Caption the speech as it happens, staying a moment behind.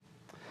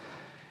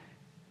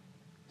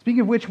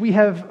Speaking of which, we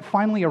have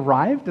finally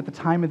arrived at the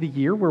time of the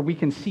year where we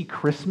can see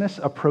Christmas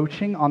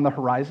approaching on the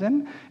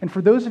horizon. And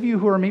for those of you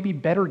who are maybe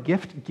better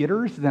gift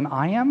getters than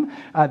I am,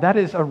 that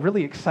is a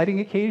really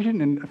exciting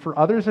occasion. And for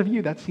others of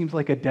you, that seems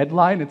like a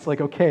deadline. It's like,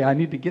 okay, I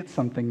need to get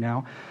something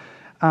now.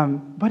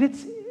 But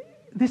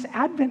this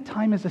Advent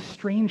time is a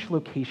strange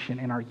location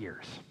in our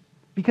years.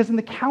 Because in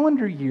the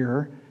calendar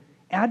year,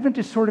 Advent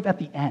is sort of at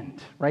the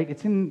end, right?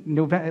 It's in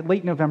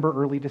late November,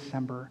 early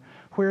December.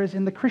 Whereas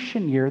in the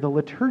Christian year, the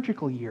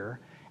liturgical year,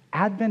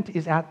 Advent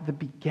is at the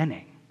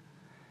beginning.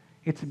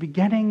 It's a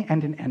beginning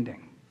and an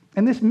ending.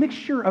 And this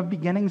mixture of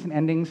beginnings and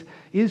endings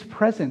is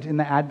present in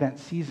the Advent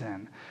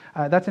season.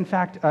 That's, in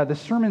fact, the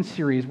sermon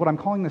series, what I'm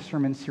calling the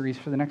sermon series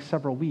for the next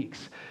several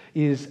weeks,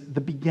 is the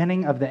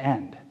beginning of the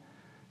end.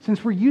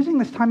 Since we're using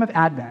this time of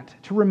Advent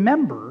to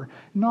remember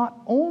not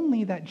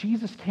only that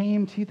Jesus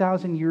came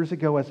 2,000 years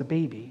ago as a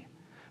baby,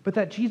 but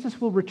that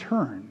Jesus will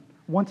return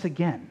once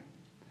again.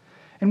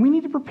 And we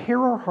need to prepare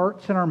our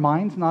hearts and our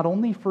minds not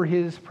only for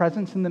his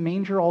presence in the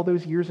manger all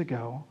those years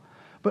ago,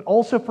 but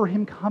also for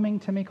him coming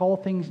to make all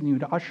things new,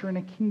 to usher in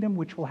a kingdom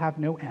which will have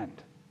no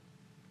end.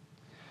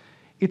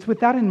 It's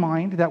with that in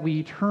mind that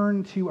we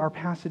turn to our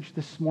passage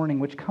this morning,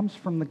 which comes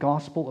from the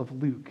Gospel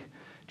of Luke,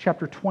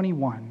 chapter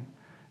 21,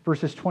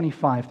 verses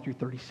 25 through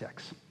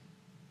 36.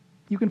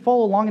 You can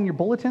follow along in your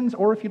bulletins,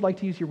 or if you'd like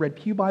to use your Red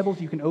Pew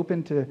Bibles, you can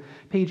open to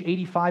page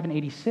 85 and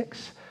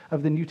 86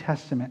 of the New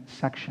Testament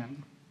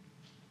section.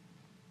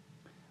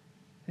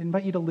 I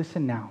invite you to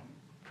listen now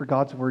for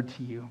God's word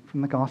to you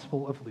from the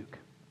Gospel of Luke.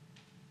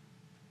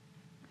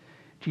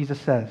 Jesus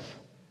says,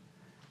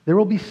 "There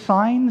will be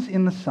signs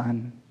in the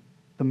sun,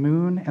 the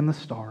moon, and the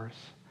stars,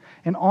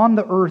 and on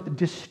the earth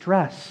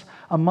distress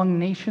among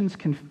nations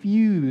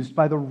confused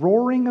by the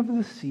roaring of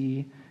the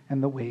sea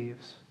and the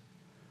waves.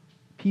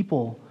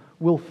 People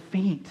will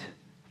faint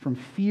from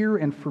fear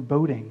and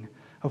foreboding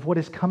of what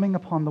is coming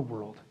upon the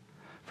world,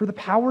 for the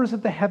powers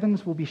of the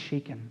heavens will be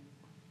shaken.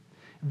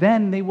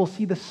 Then they will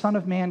see the Son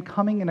of Man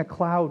coming in a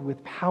cloud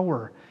with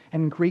power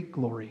and great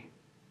glory.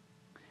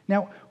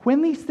 Now,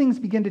 when these things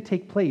begin to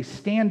take place,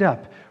 stand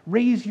up,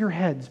 raise your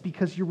heads,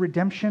 because your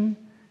redemption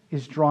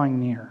is drawing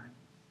near."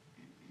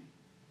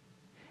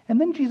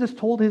 And then Jesus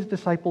told his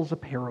disciples a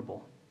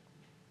parable.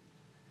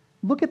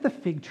 "Look at the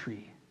fig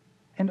tree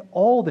and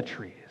all the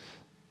trees.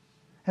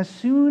 As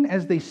soon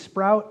as they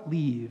sprout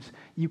leaves,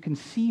 you can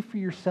see for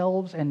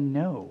yourselves and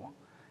know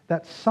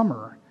that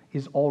summer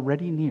is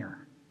already near.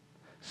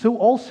 So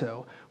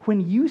also, when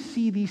you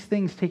see these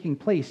things taking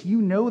place,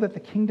 you know that the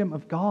kingdom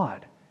of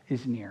God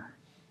is near.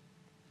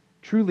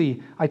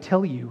 Truly, I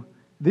tell you,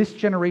 this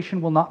generation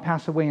will not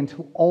pass away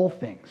until all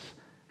things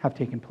have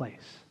taken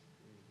place.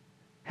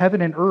 Heaven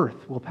and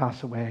earth will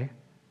pass away,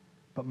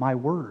 but my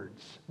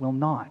words will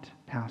not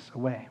pass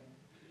away.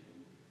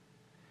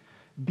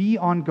 Be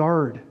on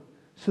guard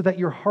so that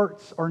your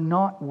hearts are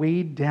not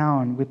weighed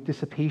down with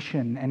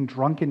dissipation and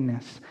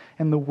drunkenness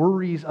and the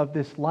worries of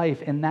this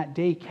life, and that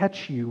day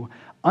catch you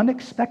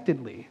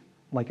unexpectedly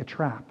like a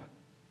trap.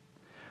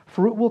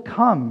 For it will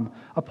come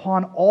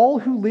upon all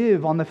who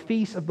live on the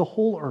face of the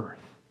whole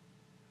earth.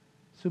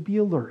 So be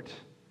alert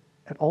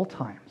at all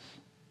times,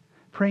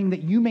 praying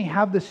that you may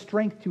have the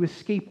strength to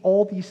escape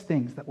all these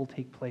things that will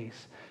take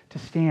place, to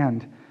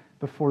stand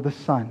before the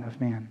Son of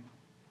Man."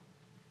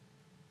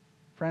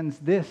 Friends,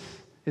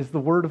 this is the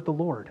word of the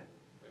Lord.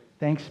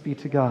 Thanks be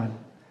to God.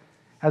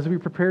 As we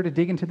prepare to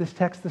dig into this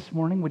text this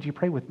morning, would you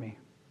pray with me?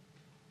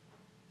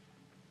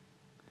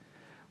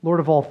 Lord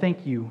of all,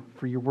 thank you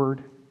for your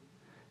word.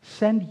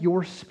 Send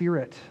your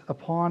Spirit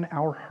upon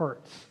our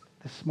hearts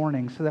this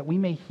morning so that we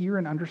may hear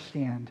and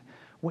understand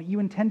what you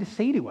intend to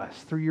say to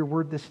us through your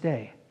word this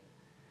day.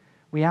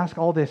 We ask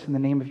all this in the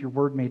name of your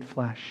word made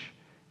flesh,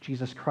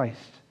 Jesus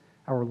Christ,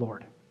 our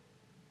Lord.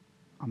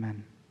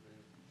 Amen.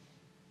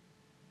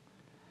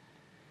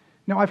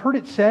 Now, I've heard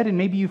it said, and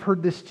maybe you've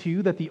heard this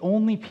too, that the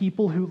only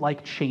people who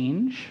like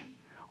change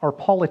are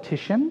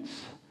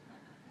politicians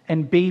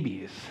and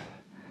babies.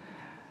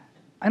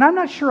 And I'm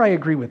not sure I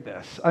agree with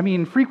this. I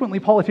mean, frequently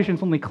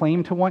politicians only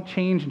claim to want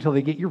change until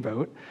they get your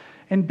vote,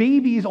 and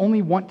babies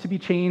only want to be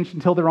changed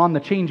until they're on the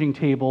changing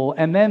table,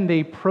 and then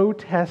they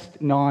protest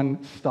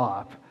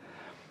nonstop.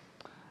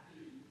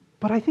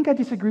 But I think I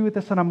disagree with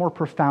this on a more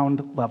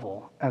profound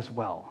level as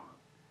well.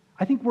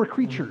 I think we're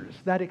creatures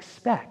that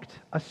expect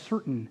a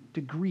certain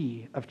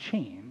degree of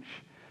change.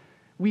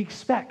 We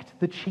expect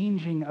the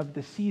changing of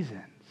the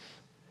seasons.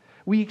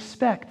 We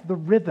expect the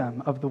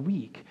rhythm of the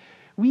week.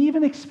 We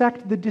even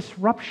expect the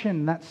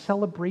disruption that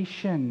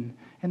celebration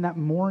and that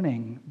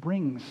mourning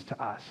brings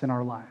to us in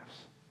our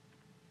lives.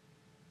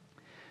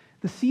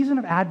 The season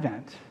of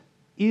Advent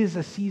is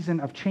a season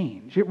of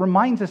change. It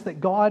reminds us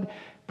that God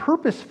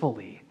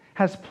purposefully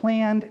has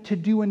planned to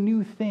do a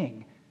new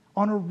thing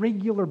on a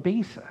regular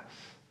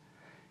basis.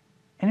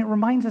 And it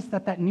reminds us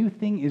that that new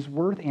thing is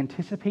worth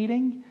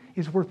anticipating,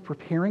 is worth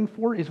preparing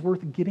for, is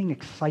worth getting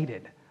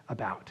excited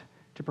about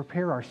to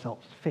prepare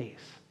ourselves to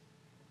face.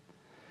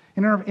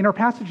 In our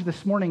passage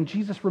this morning,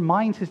 Jesus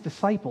reminds his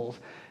disciples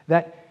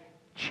that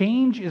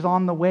change is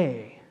on the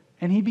way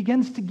And he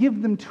begins to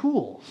give them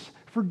tools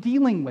for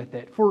dealing with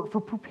it, for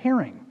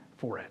preparing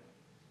for it.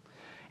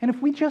 And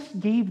if we just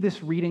gave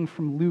this reading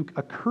from Luke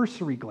a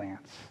cursory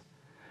glance,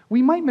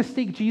 we might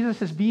mistake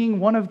Jesus as being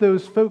one of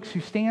those folks who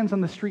stands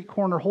on the street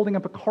corner holding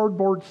up a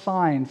cardboard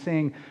sign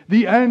saying,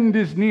 "The end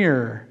is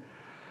near."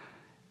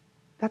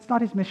 That's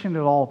not his mission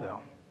at all, though.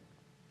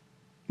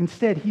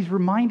 Instead, he's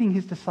reminding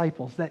his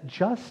disciples that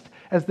just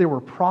as there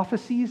were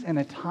prophecies and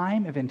a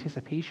time of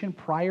anticipation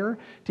prior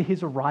to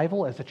his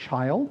arrival as a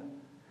child,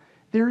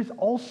 there is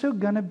also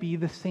going to be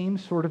the same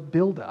sort of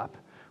buildup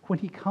when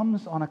he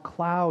comes on a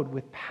cloud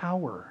with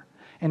power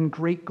and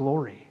great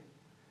glory.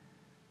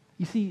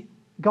 You see,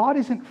 God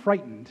isn't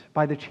frightened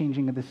by the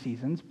changing of the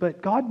seasons,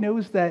 but God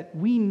knows that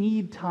we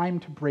need time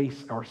to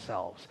brace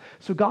ourselves.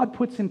 So God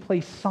puts in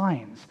place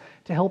signs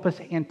to help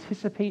us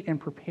anticipate and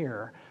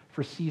prepare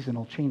for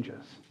seasonal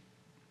changes.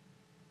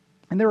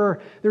 And there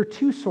are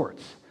two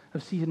sorts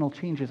of seasonal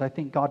changes I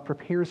think God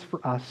prepares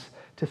for us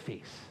to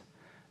face.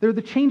 There are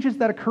the changes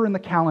that occur in the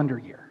calendar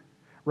year,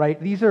 right?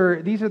 These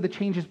are the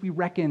changes we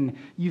reckon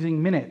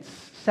using minutes,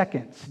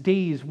 seconds,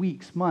 days,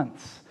 weeks,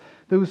 months,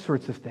 those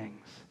sorts of things.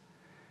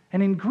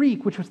 And in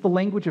Greek, which was the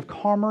language of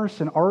commerce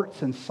and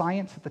arts and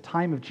science at the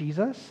time of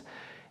Jesus,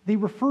 they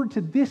referred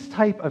to this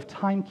type of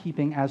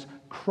timekeeping as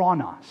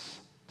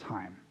chronos,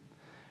 time.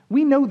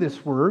 We know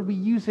this word. We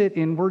use it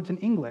in words in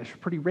English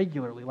pretty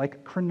regularly,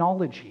 like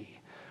chronology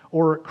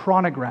or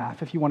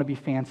chronograph, if you want to be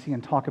fancy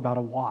and talk about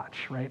a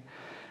watch, right?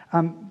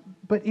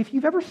 But if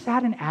you've ever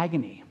sat in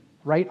agony,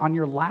 right, on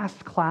your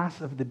last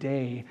class of the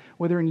day,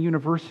 whether in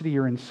university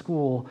or in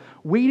school,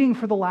 waiting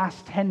for the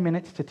last 10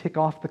 minutes to tick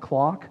off the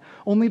clock,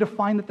 only to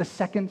find that the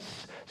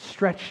seconds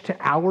stretch to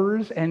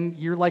hours and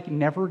you're like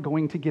never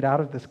going to get out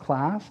of this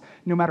class,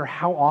 no matter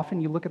how often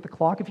you look at the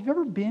clock. If you've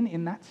ever been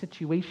in that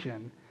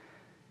situation,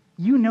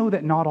 you know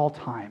that not all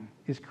time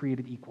is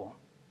created equal.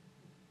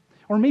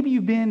 Or maybe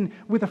you've been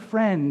with a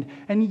friend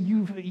and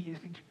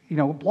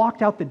you've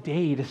blocked out the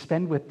day to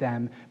spend with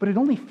them, but it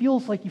only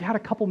feels like you've had a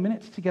couple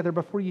minutes together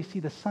before you see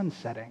the sun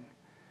setting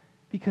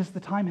because the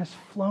time has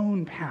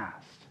flown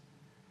past.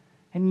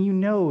 And you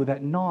know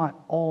that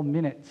not all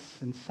minutes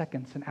and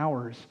seconds and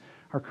hours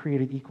are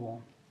created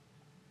equal.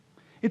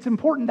 It's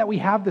important that we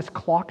have this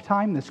clock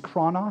time, this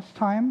chronos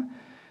time,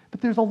 but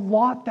there's a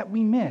lot that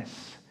we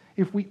miss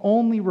if we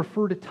only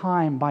refer to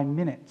time by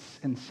minutes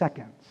and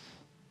seconds.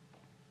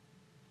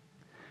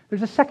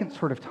 There's a second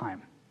sort of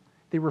time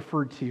they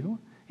referred to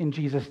in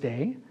Jesus'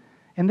 day,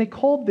 and they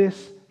called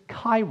this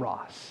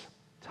kairos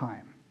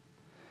time.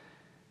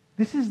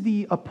 This is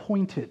the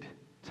appointed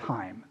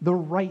time, the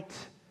right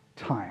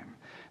time,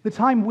 the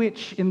time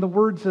which, in the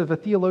words of a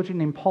theologian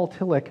named Paul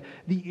Tillich,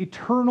 the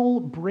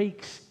eternal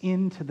breaks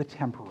into the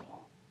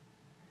temporal.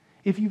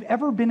 If you've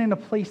ever been in a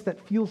place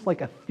that feels like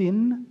a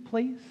thin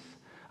place,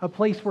 a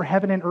place where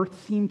heaven and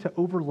earth seem to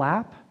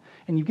overlap,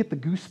 and you get the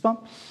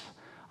goosebumps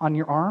on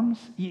your arms,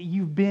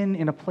 you've been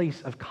in a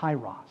place of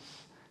kairos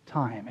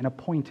time, an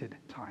appointed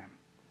time.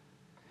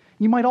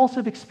 You might also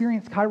have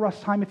experienced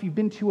kairos time if you've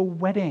been to a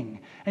wedding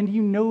and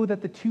you know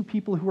that the two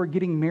people who are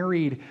getting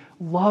married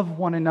love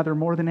one another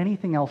more than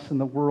anything else in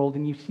the world,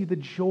 and you see the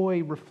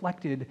joy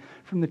reflected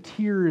from the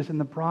tears in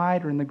the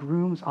bride or in the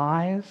groom's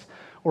eyes,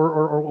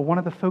 or one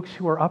of the folks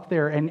who are up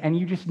there, and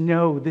you just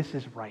know this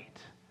is right.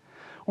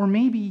 Or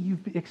maybe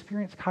you've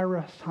experienced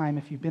kairos time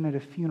if you've been at a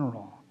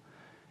funeral,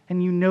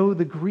 and you know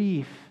the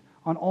grief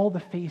on all the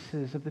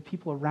faces of the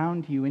people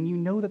around you, and you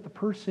know that the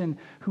person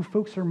who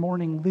folks are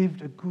mourning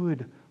lived a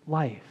good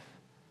life.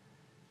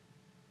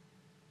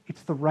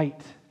 It's the right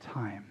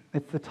time.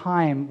 It's the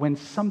time when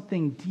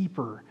something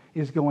deeper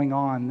is going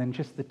on than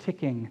just the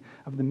ticking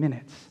of the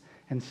minutes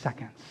and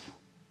seconds.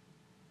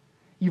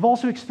 You've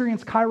also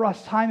experienced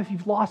kairos time if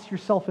you've lost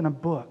yourself in a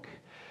book,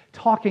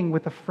 talking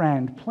with a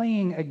friend,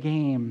 playing a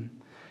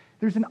game.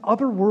 There's an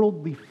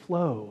otherworldly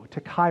flow to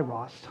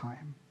kairos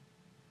time.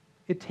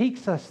 It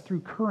takes us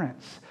through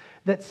currents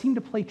that seem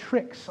to play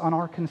tricks on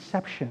our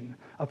conception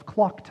of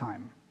clock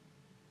time.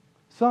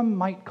 Some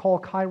might call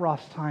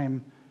kairos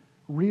time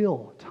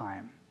real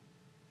time,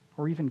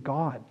 or even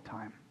God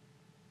time.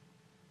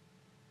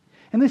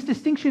 And this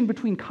distinction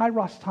between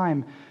kairos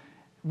time,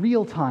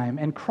 real time,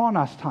 and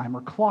chronos time,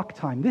 or clock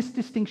time, this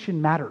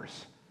distinction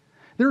matters.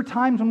 There are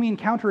times when we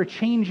encounter a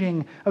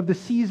changing of the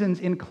seasons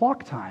in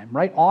clock time,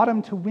 right?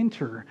 Autumn to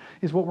winter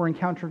is what we're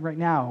encountering right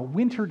now.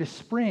 Winter to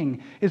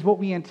spring is what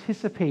we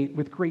anticipate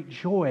with great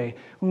joy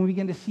when we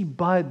begin to see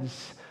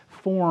buds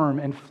form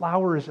and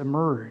flowers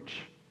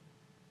emerge.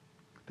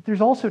 But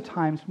there's also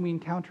times when we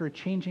encounter a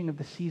changing of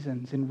the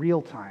seasons in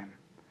real time,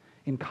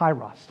 in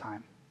kairos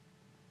time.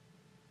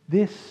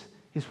 This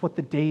is what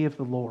the day of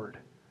the Lord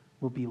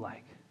will be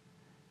like.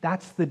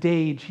 That's the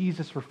day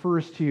Jesus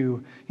refers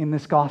to in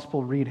this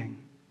gospel reading.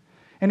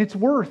 And it's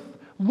worth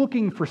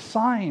looking for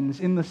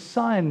signs in the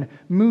sun,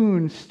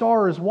 moon,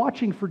 stars,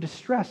 watching for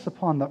distress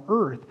upon the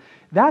earth.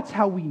 That's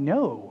how we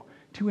know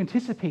to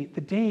anticipate the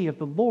day of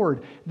the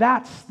Lord.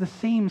 That's the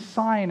same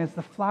sign as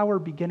the flower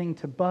beginning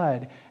to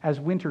bud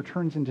as winter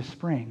turns into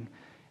spring,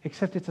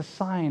 except it's a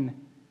sign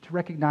to to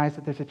recognize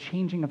that there's a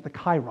changing of the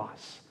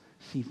kairos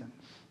seasons.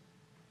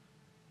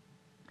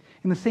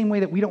 In the same way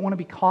that we don't want to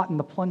be caught in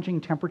the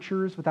plunging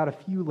temperatures without a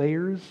few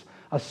layers,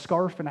 a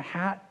scarf, and a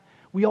hat,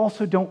 we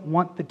also don't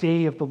want the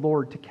day of the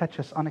Lord to catch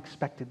us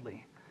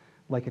unexpectedly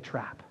like a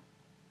trap.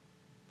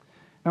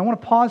 Now, I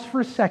want to pause for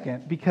a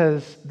second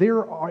because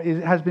there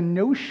has been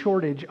no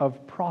shortage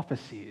of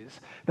prophecies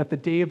that the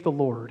day of the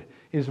Lord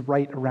is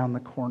right around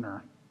the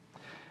corner.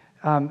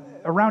 Around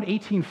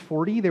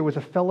 1840, there was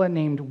a fella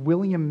named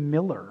William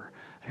Miller,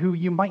 who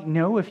you might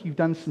know if you've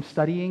done some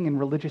studying in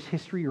religious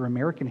history or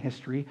American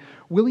history.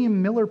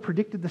 William Miller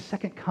predicted the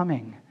second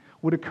coming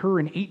would occur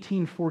in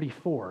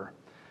 1844.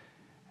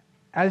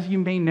 As you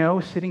may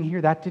know, sitting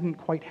here, that didn't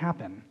quite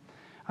happen.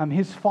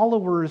 His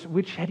followers,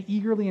 which had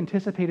eagerly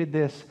anticipated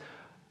this,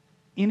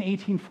 in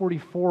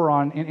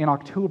 1844, in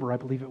October, I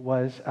believe it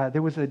was,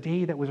 there was a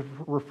day that was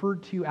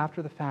referred to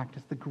after the fact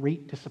as the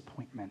Great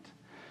Disappointment,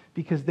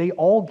 because they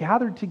all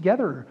gathered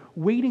together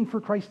waiting for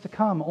Christ to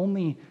come,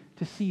 only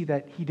to see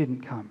that he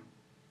didn't come.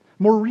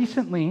 More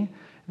recently,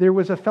 there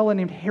was a fellow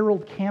named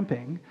Harold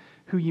Camping,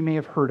 who you may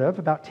have heard of,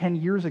 about 10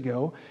 years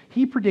ago.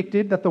 He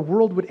predicted that the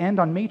world would end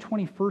on May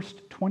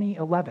 21st,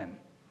 2011.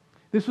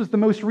 This was the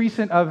most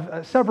recent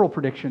of several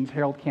predictions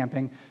Harold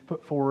Camping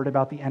put forward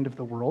about the end of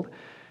the world.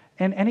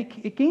 And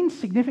it gained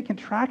significant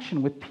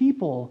traction with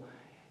people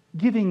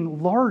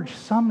giving large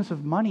sums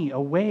of money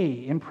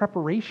away in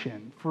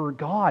preparation for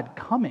God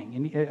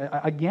coming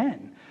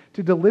again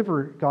to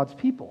deliver God's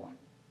people.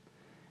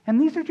 And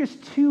these are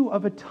just two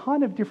of a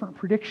ton of different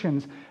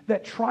predictions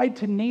that tried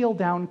to nail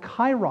down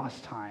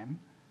kairos time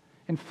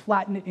and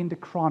flatten it into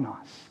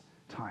chronos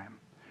time.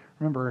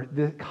 Remember,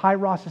 the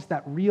kairos is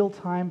that real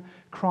time,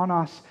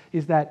 chronos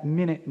is that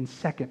minute and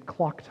second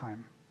clock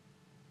time.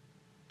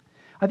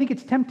 I think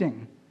it's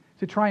tempting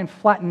to try and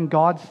flatten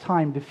God's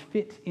time to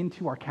fit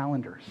into our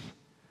calendars.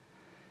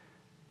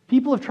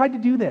 People have tried to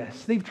do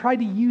this. They've tried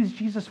to use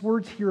Jesus'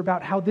 words here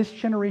about how this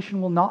generation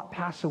will not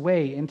pass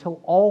away until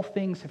all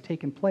things have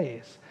taken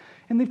place.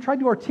 And they've tried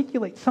to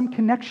articulate some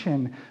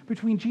connection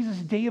between Jesus'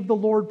 day of the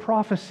Lord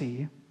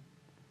prophecy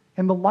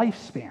and the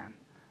lifespan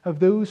of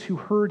those who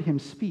heard him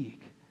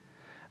speak.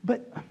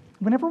 But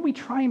whenever we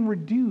try and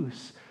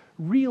reduce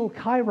real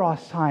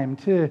kairos time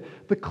to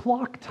the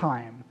clock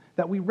time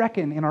that we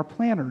reckon in our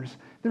planners,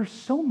 there's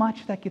so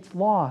much that gets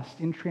lost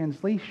in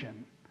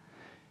translation.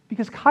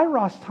 Because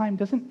kairos time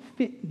doesn't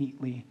fit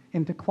neatly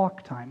into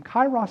clock time.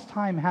 Kairos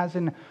time has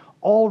an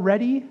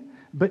already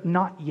but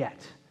not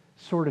yet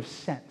sort of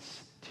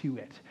sense to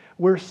it,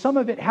 where some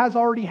of it has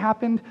already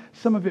happened,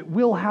 some of it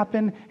will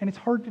happen, and it's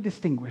hard to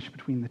distinguish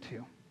between the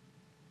two.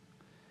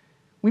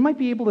 We might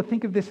be able to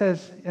think of this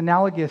as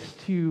analogous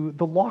to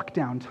the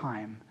lockdown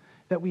time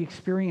that we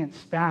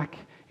experienced back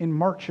in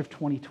March of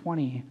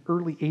 2020,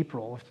 early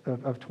April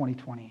of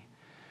 2020.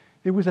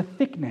 There was a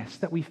thickness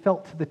that we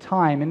felt to the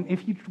time, and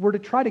if you were to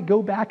try to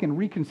go back and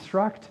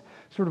reconstruct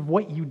sort of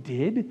what you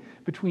did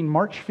between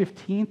March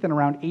 15th and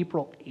around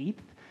April 8th,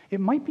 it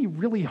might be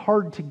really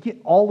hard to get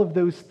all of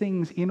those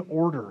things in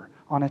order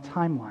on a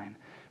timeline.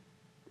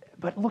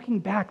 But looking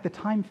back, the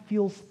time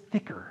feels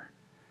thicker.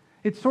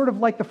 It's sort of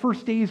like the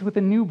first days with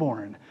a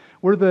newborn,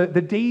 where the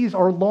days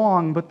are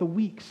long, but the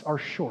weeks are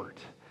short.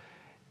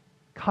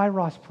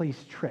 Kairos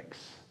plays tricks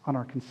on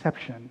our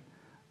conception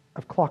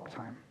of clock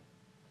time.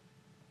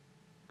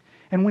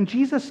 And when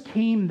Jesus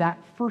came that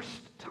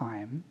first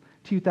time,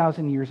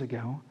 2,000 years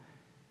ago,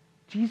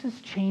 Jesus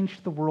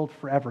changed the world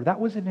forever. That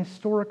was an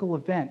historical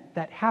event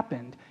that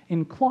happened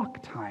in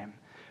clock time,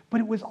 but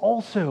it was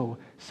also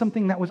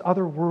something that was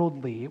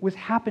otherworldly. It was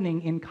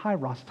happening in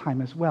kairos time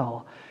as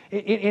well.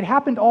 It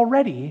happened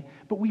already,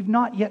 but we've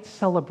not yet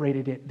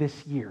celebrated it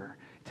this year.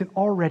 It's an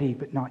already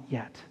but not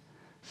yet.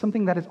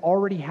 Something that has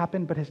already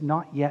happened but has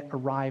not yet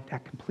arrived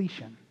at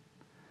completion.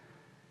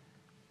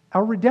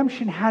 Our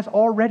redemption has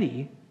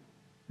already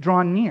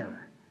drawn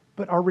near,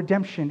 but our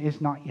redemption is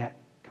not yet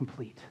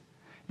complete.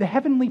 The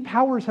heavenly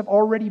powers have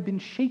already been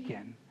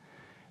shaken,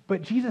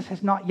 but Jesus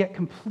has not yet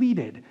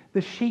completed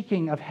the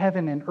shaking of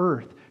heaven and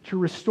earth to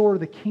restore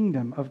the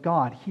kingdom of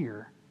God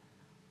here.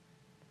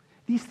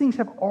 These things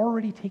have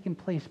already taken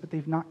place, but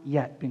they've not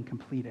yet been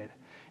completed.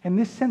 And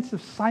this sense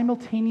of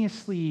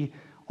simultaneously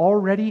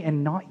already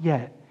and not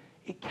yet,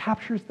 it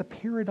captures the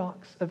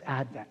paradox of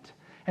Advent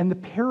and the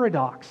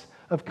paradox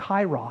of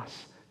kairos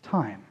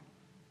time.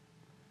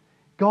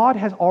 God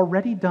has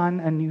already done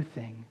a new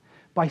thing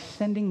by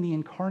sending the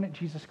incarnate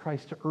Jesus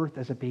Christ to earth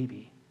as a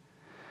baby.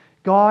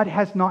 God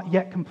has not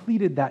yet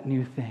completed that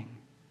new thing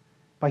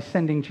by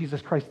sending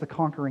Jesus Christ, the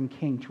conquering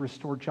king, to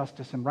restore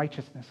justice and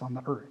righteousness on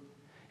the earth.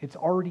 It's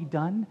already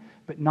done,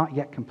 but not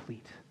yet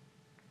complete.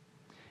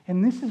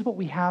 And this is what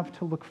we have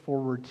to look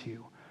forward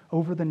to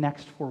over the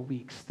next 4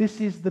 weeks. This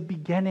is the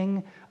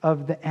beginning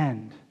of the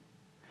end.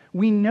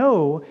 We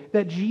know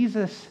that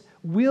Jesus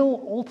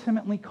will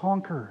ultimately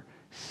conquer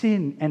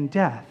sin and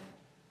death.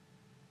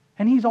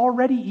 And he's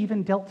already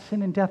even dealt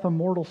sin and death a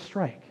mortal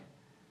strike.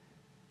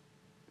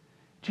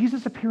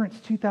 Jesus' appearance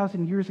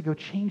 2,000 years ago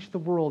changed the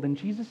world, and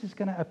Jesus is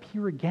going to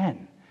appear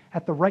again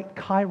at the right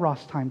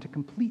kairos time to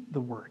complete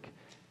the work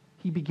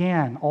he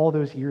began all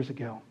those years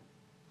ago.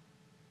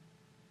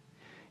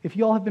 If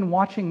you all have been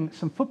watching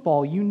some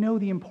football, you know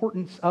the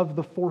importance of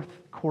the fourth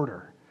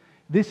quarter.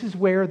 This is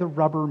where the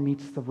rubber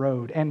meets the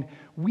road. And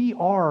we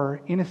are,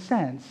 in a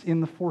sense,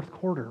 in the fourth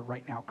quarter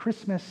right now.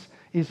 Christmas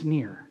is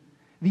near.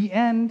 The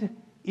end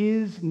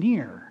is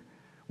near.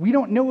 We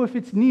don't know if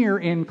it's near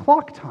in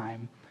clock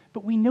time,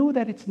 but we know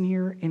that it's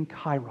near in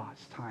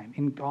kairos time,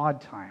 in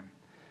God time.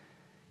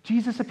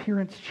 Jesus'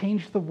 appearance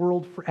changed the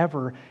world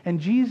forever, and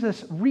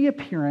Jesus'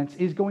 reappearance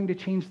is going to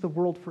change the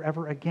world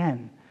forever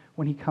again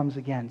when he comes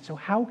again. So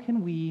how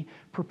can we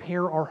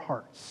prepare our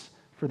hearts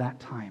for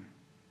that time?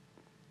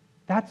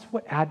 That's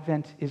what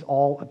Advent is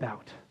all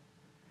about.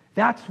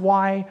 That's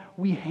why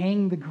we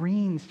hang the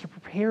greens to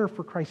prepare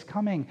for Christ's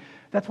coming.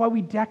 That's why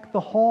we deck the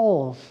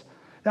halls.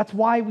 That's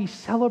why we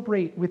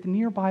celebrate with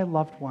nearby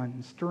loved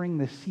ones during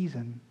this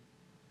season.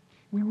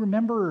 We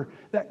remember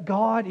that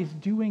God is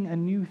doing a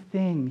new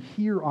thing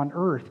here on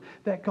earth,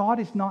 that God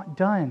is not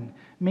done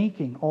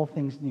making all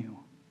things new.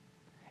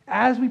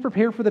 As we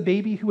prepare for the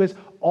baby who has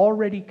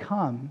already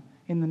come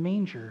in the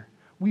manger,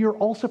 we are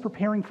also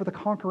preparing for the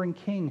conquering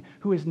king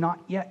who has not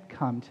yet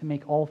come to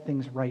make all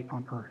things right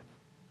on earth.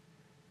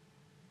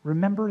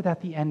 Remember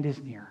that the end is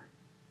near,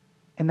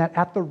 and that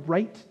at the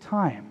right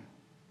time,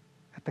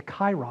 at the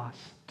kairos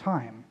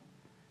time,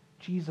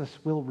 Jesus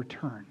will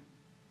return.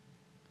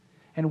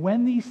 And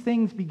when these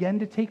things begin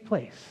to take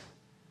place,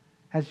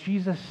 as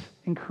Jesus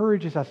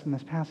encourages us in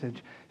this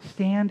passage,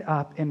 stand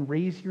up and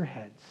raise your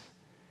heads,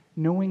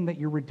 knowing that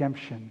your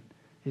redemption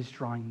is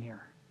drawing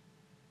near.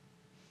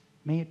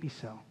 May it be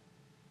so.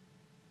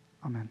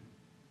 Amen.